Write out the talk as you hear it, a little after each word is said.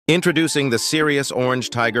Introducing the Sirius Orange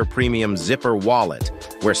Tiger Premium Zipper Wallet,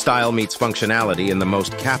 where style meets functionality in the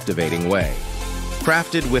most captivating way.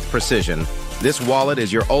 Crafted with precision, this wallet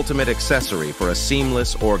is your ultimate accessory for a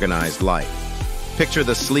seamless, organized life. Picture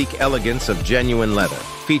the sleek elegance of genuine leather,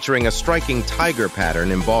 featuring a striking tiger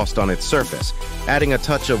pattern embossed on its surface, adding a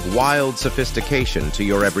touch of wild sophistication to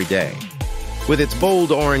your everyday. With its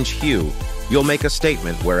bold orange hue, you'll make a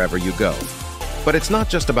statement wherever you go. But it's not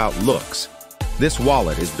just about looks. This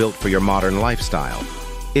wallet is built for your modern lifestyle.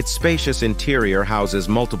 Its spacious interior houses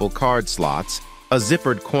multiple card slots, a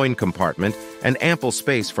zippered coin compartment, and ample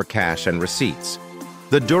space for cash and receipts.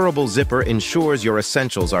 The durable zipper ensures your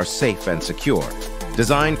essentials are safe and secure.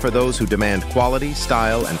 Designed for those who demand quality,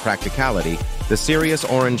 style, and practicality, the Sirius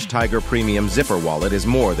Orange Tiger Premium Zipper Wallet is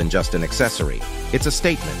more than just an accessory. It's a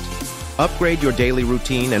statement. Upgrade your daily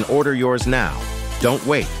routine and order yours now. Don't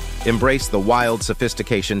wait. Embrace the wild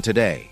sophistication today.